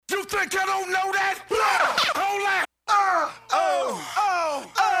think I don't know that? Hold that.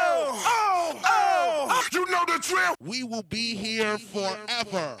 You know the drill. We will be here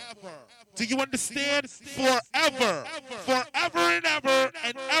forever. Do you understand? Forever. Forever and ever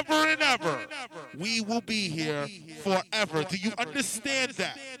and ever and ever. We will be here forever. Do you understand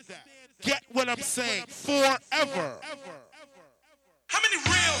that? Get what I'm saying? Forever. How many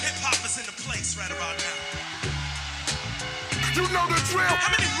real hip-hoppers in the place right about now? You know the drill.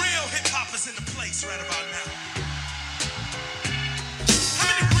 How many real hip-hoppers in the place right about now? How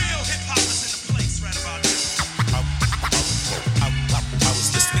many real hip-hoppers in the place right about now? I was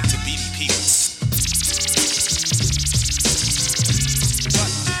listening to BDP.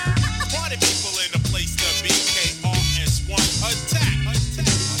 Party people in the place, the BKRS-One attack.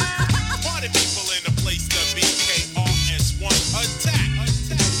 Party people in the place, the BKRS-One attack.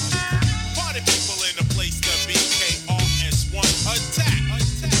 Party people in the place, the BKRS-One attack.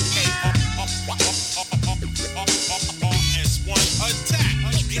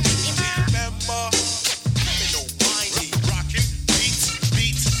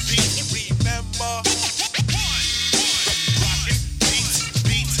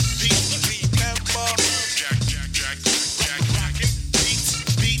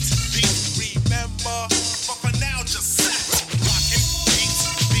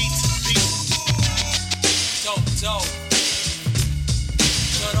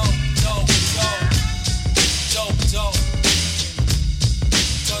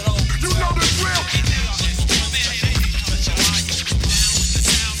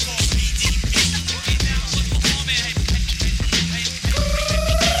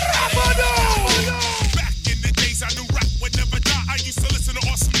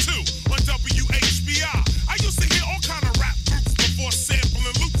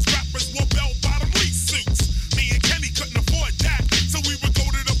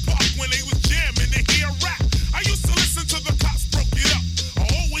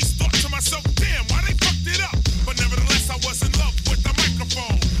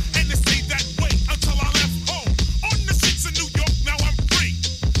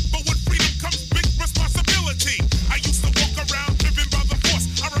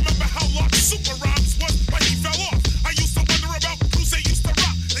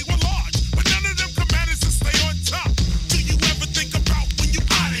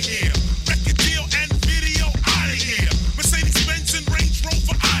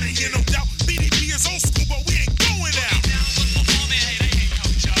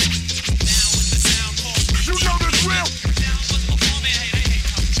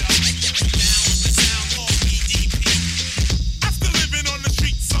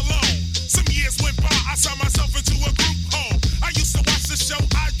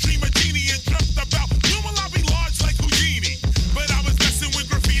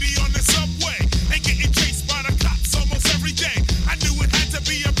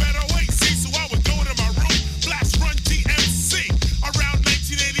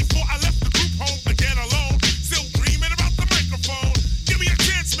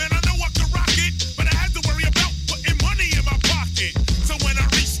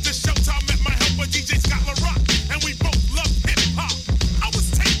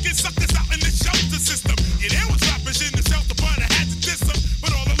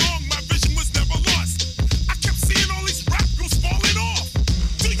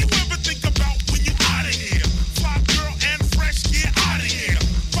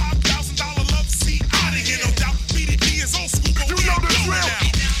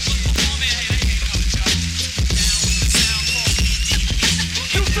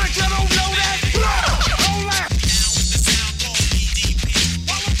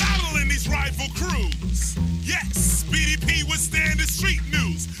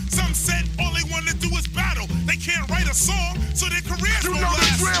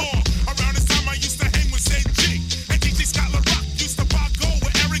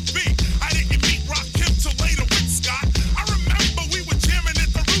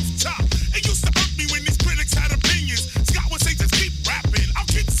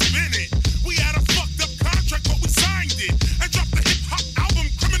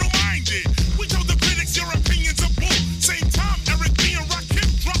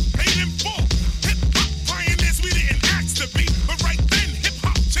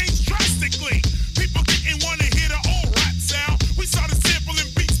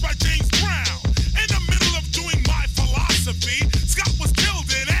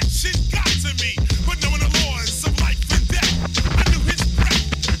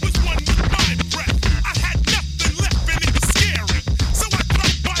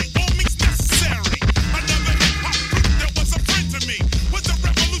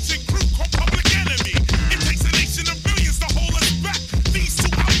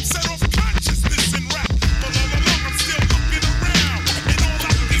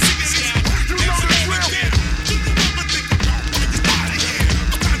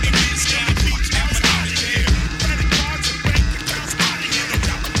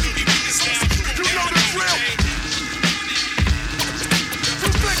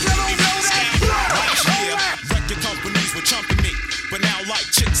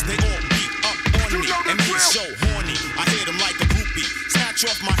 so horny, I hit him like a groupie. Snatch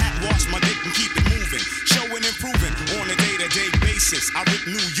off my hat, wash my dick and keep it moving. Showing and proving on a day-to-day basis. I rip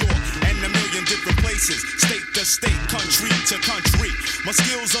New York and a million different places. State to state, country to country. My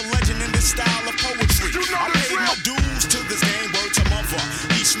skills are legend in this style of poetry. I paid my dues to this game, word to mother.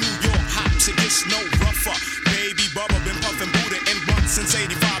 East New York hops, it gets no rougher. Baby Bubba been puffin' Buddha in blunts since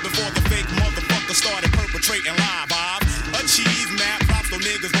 85 before the fake motherfucker started perpetrating live. I've achieved mad props, though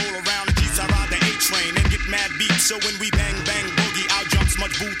niggas roll around the Jeeps. I ride the A-train and get mad beats. So when we bang, bang, boogie, out jumps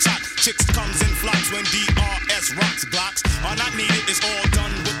much boot top. Chicks comes in flocks when DRS rocks blocks. Are not needed, it's all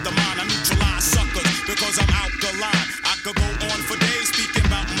done with the mind. I neutralize suckers because I'm alkaline. I could go on for days speaking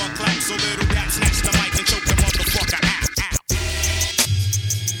about my clap. So little dap snatch the mic and choke the motherfucker out.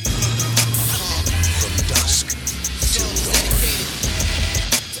 From dusk till dawn.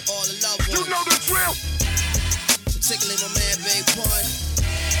 To all the loved ones. You know the drill. Particularly my man Big Pun,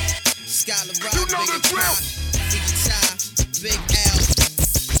 Skylar Rock, You know the Big drill. Pop, Biggie Ty, Big Al.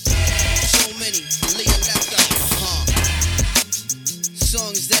 So many, Leah left up.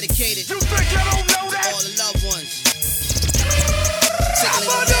 Song is dedicated You think I don't know to all that? the loved ones. Particularly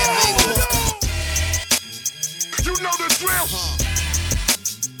my man Big Pun. You know the drill.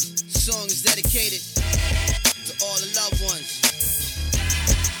 Song is dedicated to all the loved ones.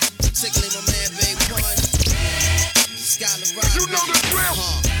 Particularly my man Big Pun, Skylar Rock, You know the drill.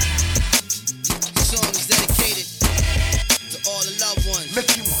 Song is dedicated to all the loved ones.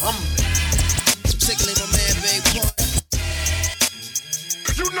 Make you humble. Particularly my man Big Pun,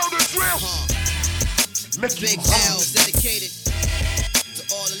 You know the drill. Make you Big L humble. is dedicated to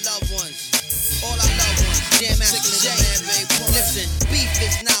all the loved ones. All our loved ones. Jam Master J. Listen, beef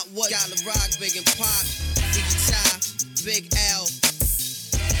is not what Skylar Rock, Big and Pop, Biggie Ty, Big L.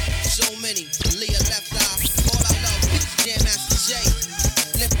 So many, Leah left eye. All our loved ones. Jam Master J.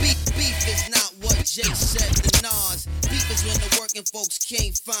 Beef is not what Jay said to Nas. Beef is when the working folks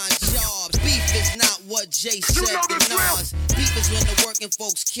can't find jobs. Beef is not what Jay said know to the drill. Nas. Beef is when the working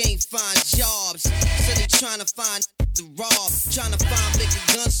folks can't find jobs. So they trying to find the rob, trying to find bigger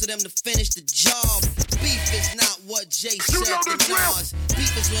guns for them to finish the job. Beef is not what Jay You said know to the drill. Nas.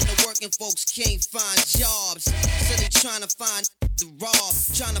 Beef is when the working folks can't find jobs. So they trying to find the rob,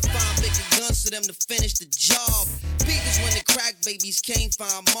 trying to find bigger guns for them to finish the job. Beef is when the crack babies can't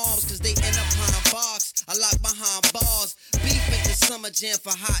find moms cause they end up behind bars. I lock behind bars. Beef is the summer jam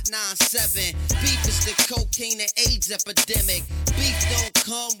for Hot 97. Beef is the cocaine and AIDS epidemic. Beef don't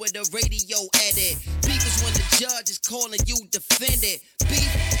come with a radio edit. Beef is when the judge is calling you defendant. Beef,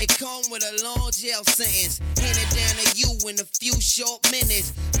 it come with a long jail sentence. Handed down to you in a few short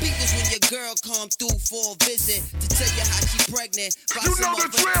minutes. Beef is when your girl come through for a visit to tell you how she pregnant. by You some know the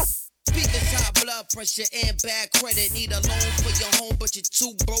other- drill. Beef is high blood pressure and bad credit. Need a loan for your home, but you're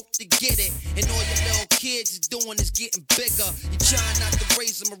too broke to get it. And all your little kids is doing is getting bigger. You trying not to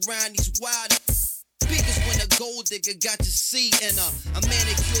raise them around these wild. Beef is when a gold digger got your seed in her. A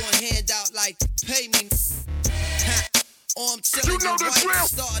manicure handout like, pay me. Ha. Or I'm telling You know your the wife, drill.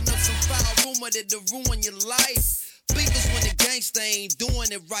 starting up some foul rumor that'll ruin your life. Beef is when the gangster ain't doing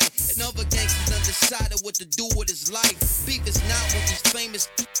it right, and other gangsters undecided what to do with his life. Beef is not what these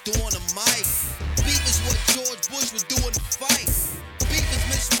famous do on the mic. Beef is what George Bush would do in the fight. Beef is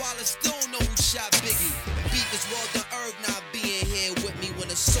Miss Wallace still don't know who shot Biggie. And beef is Walter Irv not being here with me when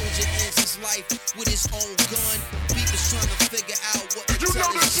a soldier ends his life with his own gun. Beef is trying to figure out what to You tell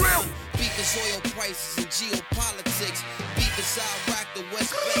know his the drill. son. Beef is oil prices and geopolitics. Beef is Iraq, the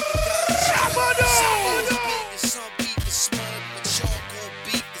West Bank, and Gaza. Some beef is big and some beef is small, but charcoal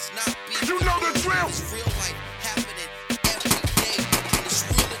beef is not beef. You know the drill. It's real life happening every day. And it's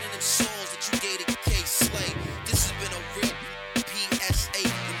realer than them songs that you gave to K Slay. This has been a real PSA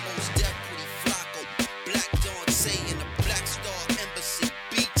with Most Def, Pretty Flacco, Black Dante, and the Black Star Embassy.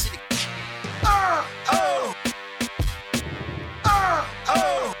 Beat to the Oh.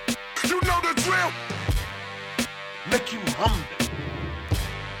 You know the drill. Make you humble.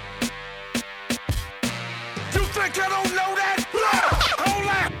 You think I don't know that? Hold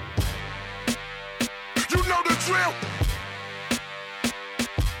on. You know the drill.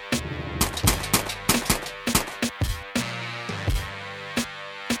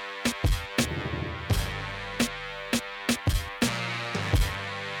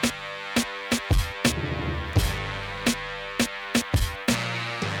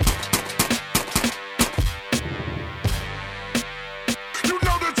 You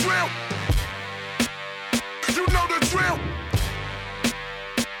know the drill. You know the drill.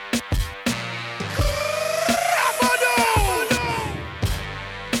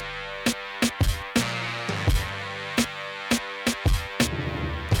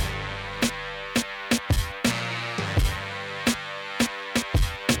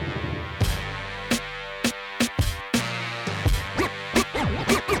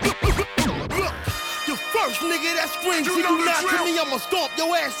 stomp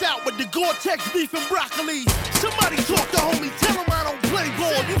your ass out with the Gore-Tex beef and broccoli. Somebody talk to homie, tell him I don't play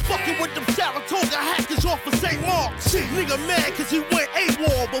ball. You fucking with them Saratoga hackers off of St. Mark. Shit, nigga mad cause he went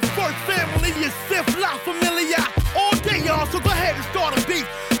AWOL, but first family is fifth la familia. All day y'all, so go ahead and start a beef.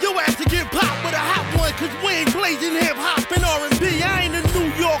 Your ass to get popped with a hot one cause we ain't blazing hip-hop and R&B. I ain't a New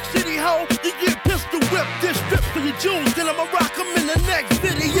York City hoe. You get pistol whipped, this strip for your jewels, then I'ma rock them in the next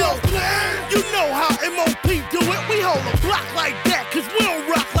video. You know how MOP do it. We hold a block like that cause we don't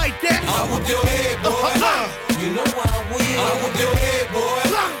rock like that. I whoop your head, boy. You know why I win. I whoop your head, boy.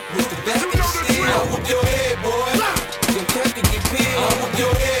 With the back of the steel. I whoop your head, boy. Your cap can get peeled. I whoop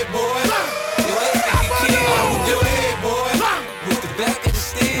your head, boy. Your ass can get killed. I whoop your head, boy. With the back of the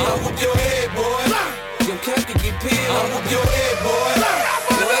steel. I whoop your head, boy. Your cap can get peeled. I whoop your head, boy.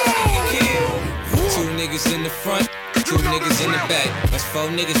 Your ass can get killed. Two niggas in the front. Two niggas in the back. That's four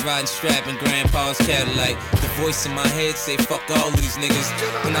niggas riding strap in Grandpa's Cadillac. The voice in my head say fuck all these niggas.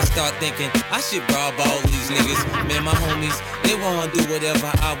 When I start thinking I should rob all these niggas. Man, my homies, they wanna do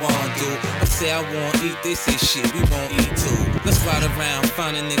whatever I wanna do. I say I wanna eat, they say shit, we won't eat too. Let's ride around,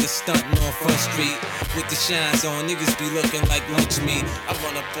 find a nigga stunting on Front Street. With the shines on, niggas be looking like lunch meat. I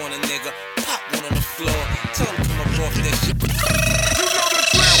run up on a nigga, pop one on the floor. Tell him come up off that shit. You know the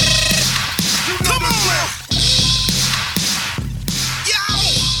drill. You know the drill.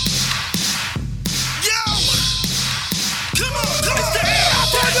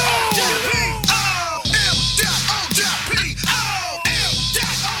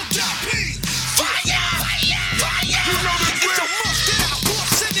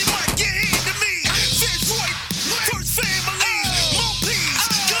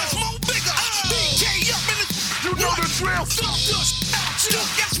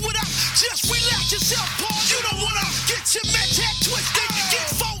 Guess what up? Just relax yourself, Paul. You don't wanna get your mental twisted. Get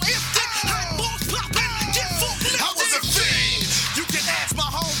full empty. Hot balls popping. Get full lifted. I was a fiend. You can ask my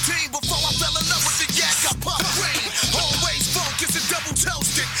home team before I fell in love with the yak. I pop rain. Always focused and double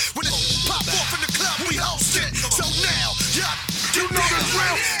toasted. When it pop off in the club, we host it. So now, you know the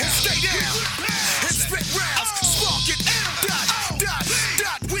drill. And stay down. And spit rounds. Spark it.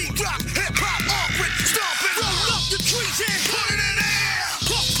 Dot. We rock hip hop awkward. Stomp it. Roll up the trees and Put it in there.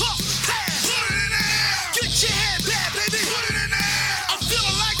 puff, pass. Put it in there. Get your head back, baby. Put it in there. I'm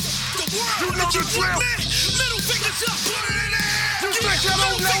feeling like the world. You know the drill. Middle fingers up. Put it in there. You Yeah, think I don't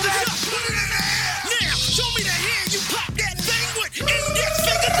middle know fingers that? up. Put it in there. Now, show me the hand you pop that thing with. Index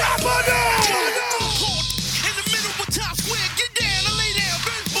fingers up. In the middle of Times Square, get down and lay down,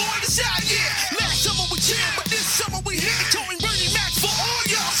 bitch. Boy, decide, yeah. Last summer we chilled, but this summer we hit. Towing Bernie Mac for all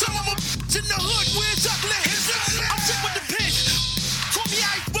y'all. Some of them in the hood, where's up left? I'm sick with the pitch. Call me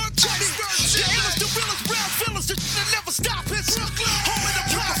Iceberg Chubby. The illest, the realest, brown fillers, the shit that never stop. It's home in the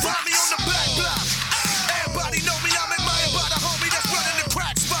block. Find me on the back block. Everybody know me, I'm admired by the homie that's running the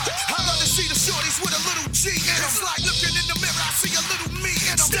crack spot. I love to see the shorties with a little G in them. It's like looking in the mirror, I see a little me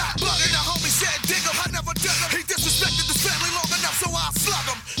in them. Stop bugging, the homie said dig him, I never dug him. He disrespected this family long enough, so I slug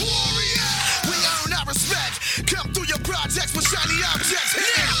him. Warrior! We earn our respect. Come through your projects with shiny objects.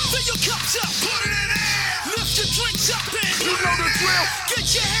 Now, fill your cups up. Put it in there! Lift your drinks up and You know the drill! get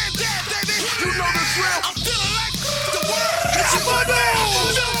your hand back, baby. You know the drill! I'm feeling like the world. It's your birthday!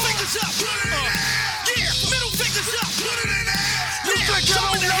 Middle fingers up. Yeah, middle fingers up. Put it in there! You Now, think I show me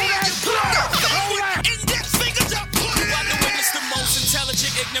don't the know hand that? you put up. Hold that! Index fingers up. About to witness the most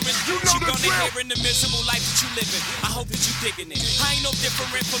intelligent ignorance You know you the gonna drill. hear in the miserable life that you living. I hope that you digging it. I ain't no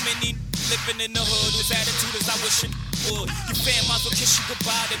different from any living in the hood. His attitude is I wish it would. Your fam might as well kiss you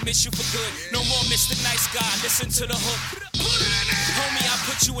goodbye, they miss you for good. No more Mr. Nice Guy, listen to the hook. Homie, I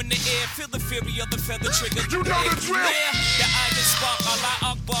put you in the air, feel the fury of the feather trigger. You know the drill. Yeah, the iron spark,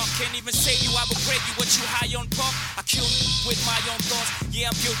 Allah Akbar. Can't even say you, I will break you. What you high on park? I kill you with my own thoughts. Yeah,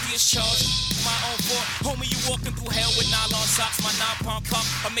 I'm guilty as charged. My own fault. Homie, you walking through hell with nylon socks. My non-pump pump.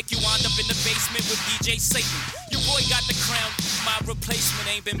 I make you wind up in the basement with DJ Satan. Your boy got the crown. My replacement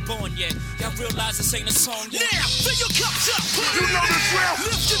ain't been born yet. Y'all realize this ain't a song yet. Now, fill your cups up. You know the drill!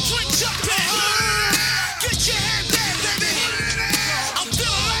 Lift your drinks up and get your hand back, baby. I'm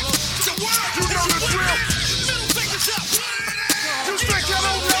feeling like the world. You know the drill! Middle fingers up. You think I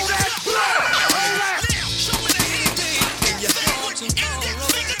don't know that? Now, show me the hand baby. Index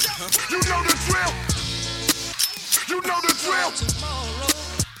fingers up. You know the drill! You know the drill!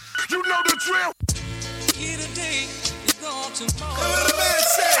 You know the drill! What the man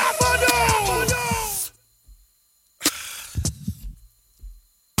say?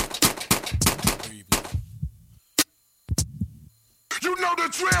 You know the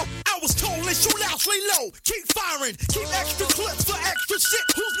drill! was told, let's shoot out, lay low. Keep firing, keep extra clips for extra shit.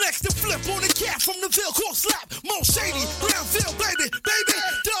 Who's next to flip on the cat from the Ville? Call slap, Mo Shady, Brownville, baby.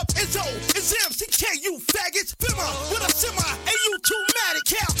 Dub Izzo, it's MCK, you faggots. Bimmer with a semi, AU2-matic,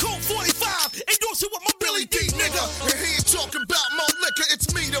 Cal Code 45. Endorse it with my Billy D, nigga. And he ain't talking about more liquor, it's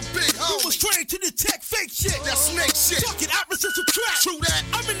me, the big We homie. was trained to detect fake shit. That snake shit. Fuck it, opposites attract. True that.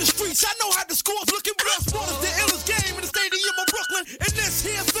 I'm in the streets, I know how the scores looking. Blood Sport is the illest game in the stadium of Brooklyn. And this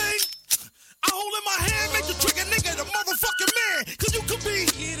here thing, I hold in my hand, make the trigger nigga the motherfucking man. Cause you could be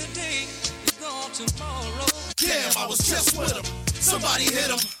Here today, is gone tomorrow. Damn, I was just with him. Somebody hit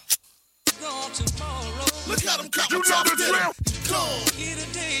him. Gone tomorrow. Look how them coppers did him. Gone. Here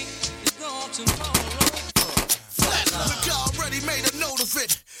today, is gone tomorrow. Flatline. Look, I already made a note of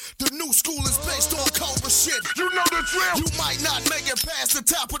it. The new school is based on Cobra shit. You know the drill. You might not make it past the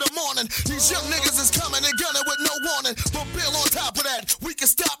top of the morning. These young niggas is coming and gunning with no warning. But Bill, on top of that, we can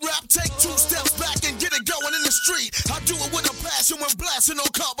stop rap, take 2 steps back and get it going in the street. I do it with a passion when blasting on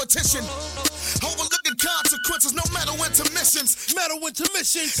competition. Overlooking consequences, no matter intermissions. metal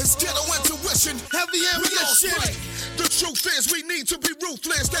intermissions. It's ghetto intuition. Heavy ammunition. The truth is we need to be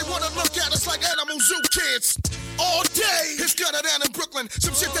ruthless. They wanna look at us like animal zoo kids. All day. It's gutter down in Brooklyn.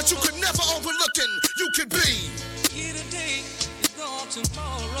 Some shit that you could never overlook and you could be. Here today, is gone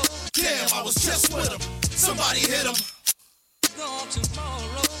tomorrow. Damn, I was just with him. Somebody hit him. Gone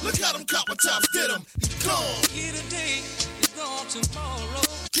tomorrow. Look how them copper tops did him. He gone. Here today, is gone tomorrow.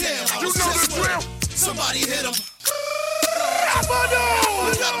 Damn, I was just with him. Somebody hit him.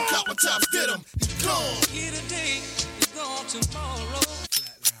 Look how them copper tops did him. He gone. Here today, is gone tomorrow.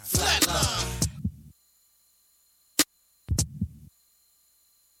 Flatline.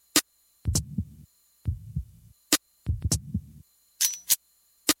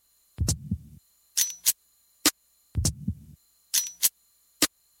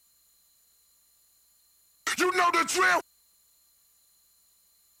 You know the drill.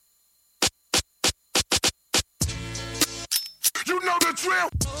 You know the drill.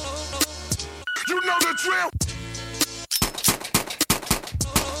 You know the drill.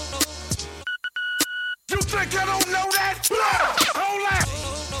 You think I don't know that? Hold that.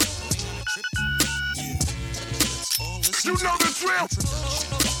 You know the drill.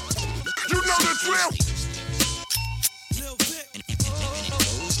 You know the drill.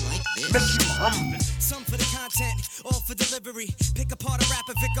 Make you humble. Some for the content, all for delivery. Pick apart a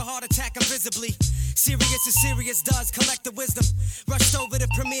rapper, Vic a heart attack invisibly. Serious as serious does, collect the wisdom. Rushed over the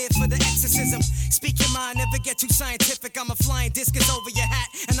premiere for the exorcism. Speak your mind, never get too scientific. I'm a flying discus over your hat.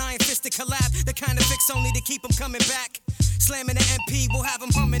 An iron fisted collab, the kind of fix only to keep them coming back. Slamming the MP, we'll have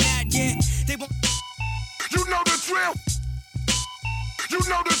them humming that, yeah. They won't. You know the drill. You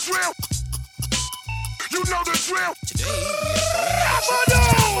know the drill. You know the drill.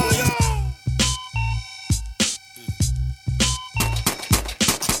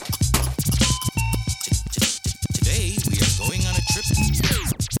 Today we are going on a trip.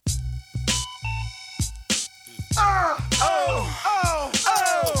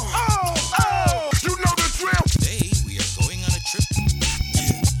 You know the drill. Today we are going on a trip.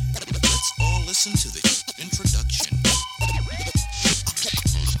 Let's all listen to the introduction.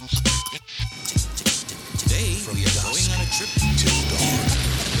 Today we are going on a trip till dawn.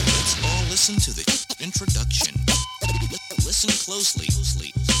 Let's all listen to the introduction. Listen closely.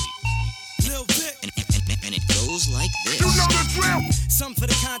 Lil Vic. And it goes like this. You know the drill. Some for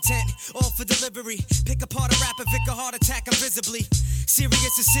the content, all for delivery. Pick apart a rapper, Vic a heart attack invisibly.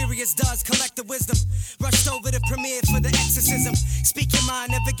 Serious as serious does, collect the wisdom. Rushed over the premiere for the exorcism. Speak your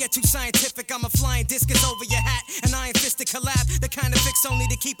mind, never get too scientific. I'm a flying discus over your hat. An iron fisted collab, the kind of fix only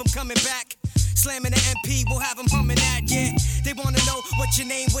to keep them coming back. Slamming the MP, we'll have them humming that, yeah. They wanna know what's your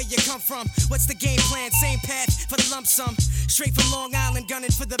name, where you come from. What's the game plan, same path for the lump sum. Straight from Long Island, gunning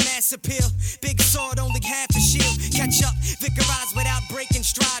for the mass appeal. Big sword, only half a shield. Catch up, vicarize without breaking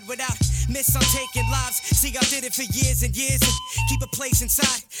stride, without miss on taking lives. See, I did it for years and years and keep a place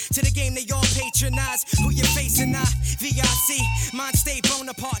inside. To the game they all patronize. Who you facing now? VIC, mind stay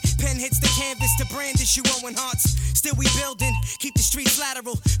Bonaparte. Pen hits the canvas to brandish you Owen Hearts. Still we building, keep the streets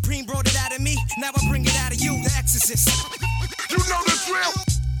lateral. Preem brought it out of me, now I bring it out of you, the exorcist. You know the drill.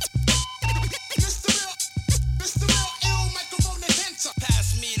 Mr. Real, ill microphone enhancer.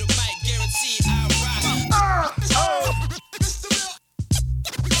 Pass me the mic, guarantee I rock. Mr. Real,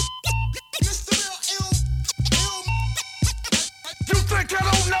 You think I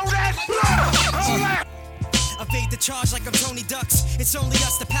don't know that? Hold that. Evade the charge like I'm Tony Ducks. It's only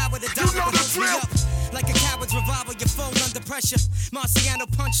us, the power that dollar that holds me up. Like a coward's revolver, your phone under pressure. Marciano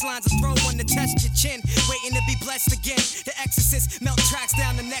punchlines, I throw one to test your chin. Waiting to be blessed again. The Exorcist melt tracks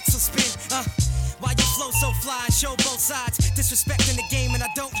down, the necks will spin. Why you flow so fly and show both sides? Disrespecting the game and I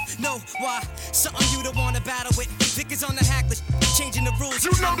don't know why. Something you don't wanna battle with. Vickers on the hackler, changing the rules.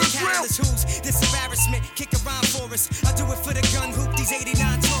 You know the drill. Who's this embarrassment? Kick around for us. I do it for the gun, hoop these 89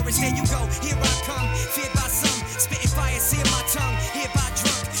 Taurus. There you go, here I come. Feared by some, spitting fire, seeing my tongue. Hereby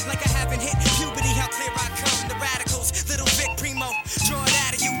drunk, like I haven't hit puberty. How clear I come. The radicals, Little Vic, Primo, draw it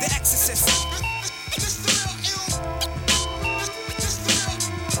out of you. The Exorcist.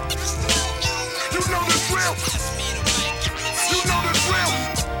 You know the drill. You know the drill.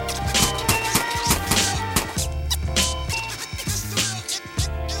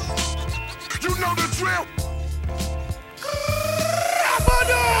 You know the drill.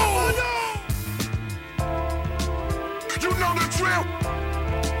 You know the drill.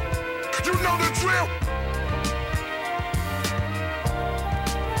 You know the drill.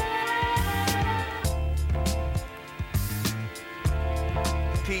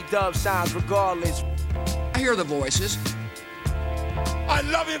 P-Dub sounds regardless. I hear the voices. I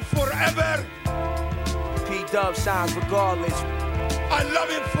love him forever. P-Dub sounds regardless. I love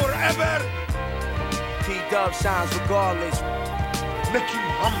him forever. P-Dub sounds regardless. Make him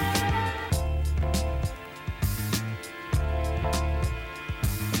humble.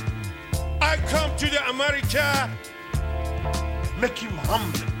 I come to the America. Make him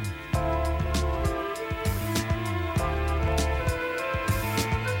humble.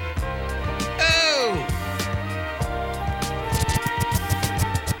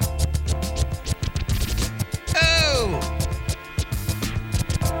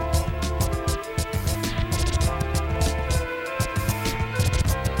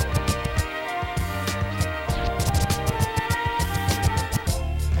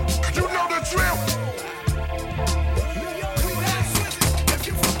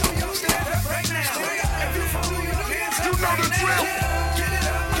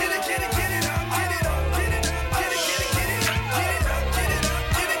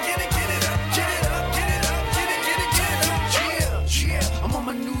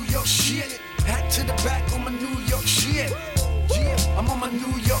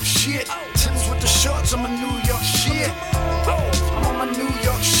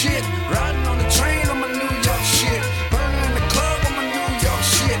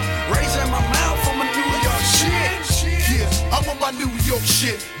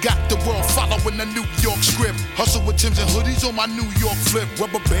 My New York flip,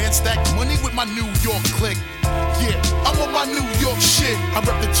 rubber band stack money with my New York click. Yeah, I'm on my New York shit. I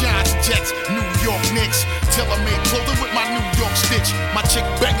rep the Giants, Jets, New York Knicks. Tailor-made clothing with my New York stitch. My chick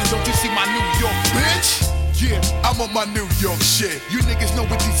banging, don't you see my New York bitch? Yeah, I'm on my New York shit. You niggas know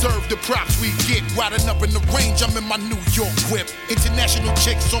we deserve the props we get. Riding up in the range, I'm in my New York whip. International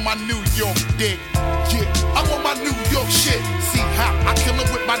chicks on my New York dick. Yeah, I'm on my New York shit. See how I kill 'em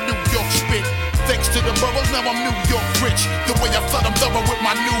with my New York spit. Thanks to the boroughs, now I'm New York rich. The way I flood them thorough with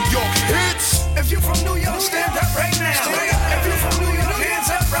my New York hits. If you from New York, stand up right now. If you from New York, hands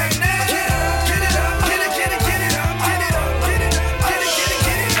up right now. Get it up, get it, get it, get it up, get it up, get it up, get it, get it,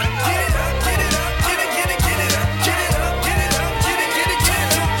 get it up, get it up, get it up, get it, get it, get it up, get it up, get it up, get it, get it, get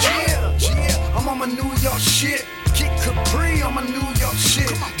it up. Yeah, I'm on my New York shit. Kid Capri on my New York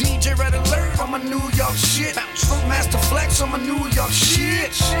shit. DJ Red Alert on my New York shit. Master Flex on my New York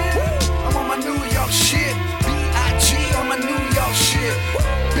shit. I'm on my New York shit. B.I.G. on my New York shit.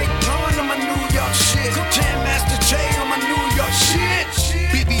 Big Pun on my New York shit. Jam Master J on my New York shit.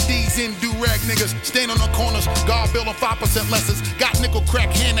 BBDs in do-rag niggas, stand on the corners, guard bill on 5% lessons. Got nickel crack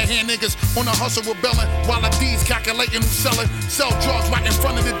hand-to-hand niggas on the hustle rebelling, while the D's calculating who's selling. Sell drugs right in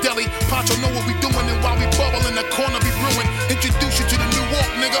front of the deli. Poncho know what we doing, and while we bubble in the corner be brewing. Introduce you to the New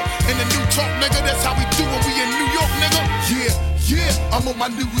York nigga, and the New Talk nigga. That's how we do when we in New York nigga. Yeah, I'm on my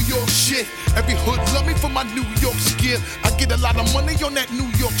New York shit. Every hood love me for my New York skill. I get a lot of money on that New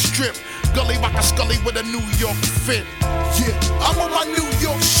York strip. Gully rock a scully with a New York fit. Yeah, I'm on my New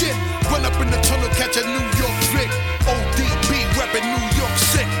York shit. Run up in the tunnel, catch a New York flick. ODB reppin' New York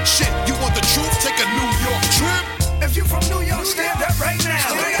sick. Shit, you want the truth? Take a New York trip. If you from New York, stand up right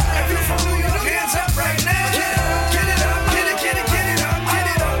now. If you from New York, hands up right now. Get it up, get it, get it, get it up, get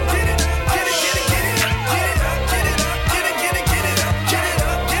it up, get it up, get it, get it, get it up, get it up, get it up, get it, get it, get it up, get it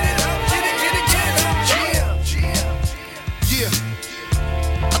up, get it up, get it, get it, get it up. Yeah.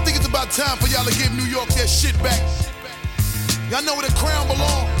 I think it's about time for y'all to give New York their shit back. Y'all know where the crown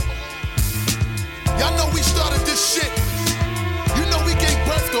belong. Y'all know we started this shit. You know we gave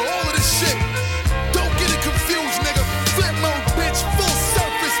birth to all of this shit. Don't get it confused, nigga.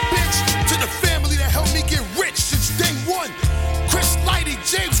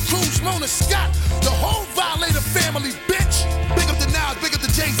 Mona Scott, the whole Violator family, bitch. Big up the Nas, big up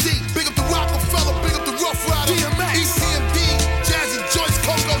the Jay-Z, big up the Rockefeller, big up the Rough Rider, DMX, EPMD, Jazzy Joyce,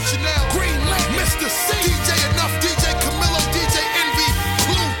 Coco Chanel, Green Lane, Mr. C, DJ Enough, DJ Camilo, DJ Envy,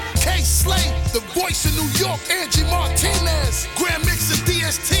 Clue, K Slay, the voice of New York, Angie Martinez, Grand Mixer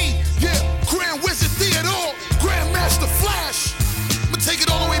DST, yeah, Grand Wizard Theodore, Grandmaster Flash. I'ma take it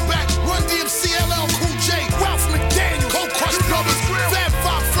all the way back. Run DMC, LL Cool J, Ralph McDaniel, Cold Crush Brothers, Fab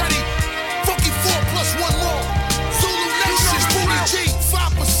Five Freddy, Funky 4 plus 1 more, Zulu Nation, Booty G,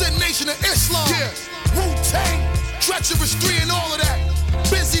 5% Nation of Islam, yeah, Wu-Tang, Treacherous 3 and all of that.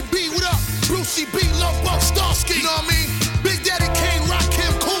 Busy B, what up? Brucey B, Love Bug, Starsky, you know what I mean? Big Daddy Kane,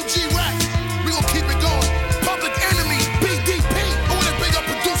 Rakim, Cool G Rap. We gon' keep it going. Public Enemy, BDP. I wanna big up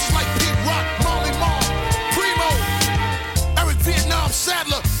producers like Pete Rock, Marley Marl, Primo, Eric Vietnam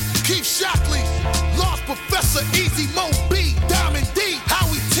Sadler, Keith Shockley, Lost Professor, Easy Mo B, Diamond D,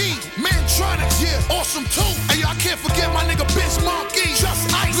 Howie T, Mantronics, yeah, Awesome 2. Hey, yo, I can't forget my nigga Biz Markie, Just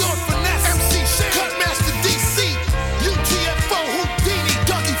Ice, Lord Finesse, MC Sham, Cutmaster DC, UTFO, Houdini,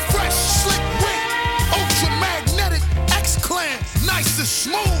 Dougie Fresh, Slick Rick, Ultra Magnetic, X-Clan, Nice and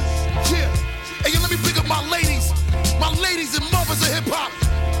Smooth, yeah. Hey, yo, let me pick up my ladies and mothers of hip-hop,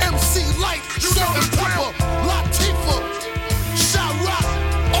 MC Light, Salt and Pepper, Latifah, Sha Rock,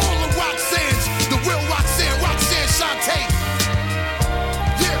 all the Roxannes, the real Roxanne Shantae.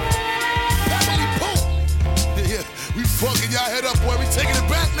 Yeah, Beverly Poole. Yeah, we fucking y'all head up, boy. We taking it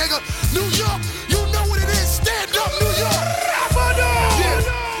back, nigga. New York, you know what it is. Stand up, New York.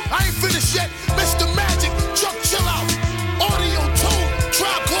 Yeah, I ain't finished yet. Mr. Magic, Chuck Chill Out, Audio 2,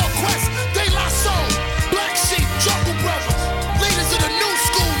 Tribe Called Quest, De La Soul, Black Sheep, Jungle Brothers, leaders of the new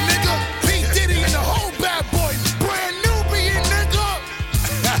school, nigga. P. Diddy and the whole bad boy, brand Nubian, nigga.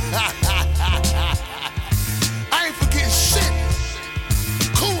 I ain't forgetting shit.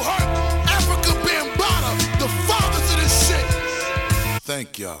 Kool Herc, Africa Bambaataa, the fathers of this shit.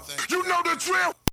 Thank y'all. You know the drill.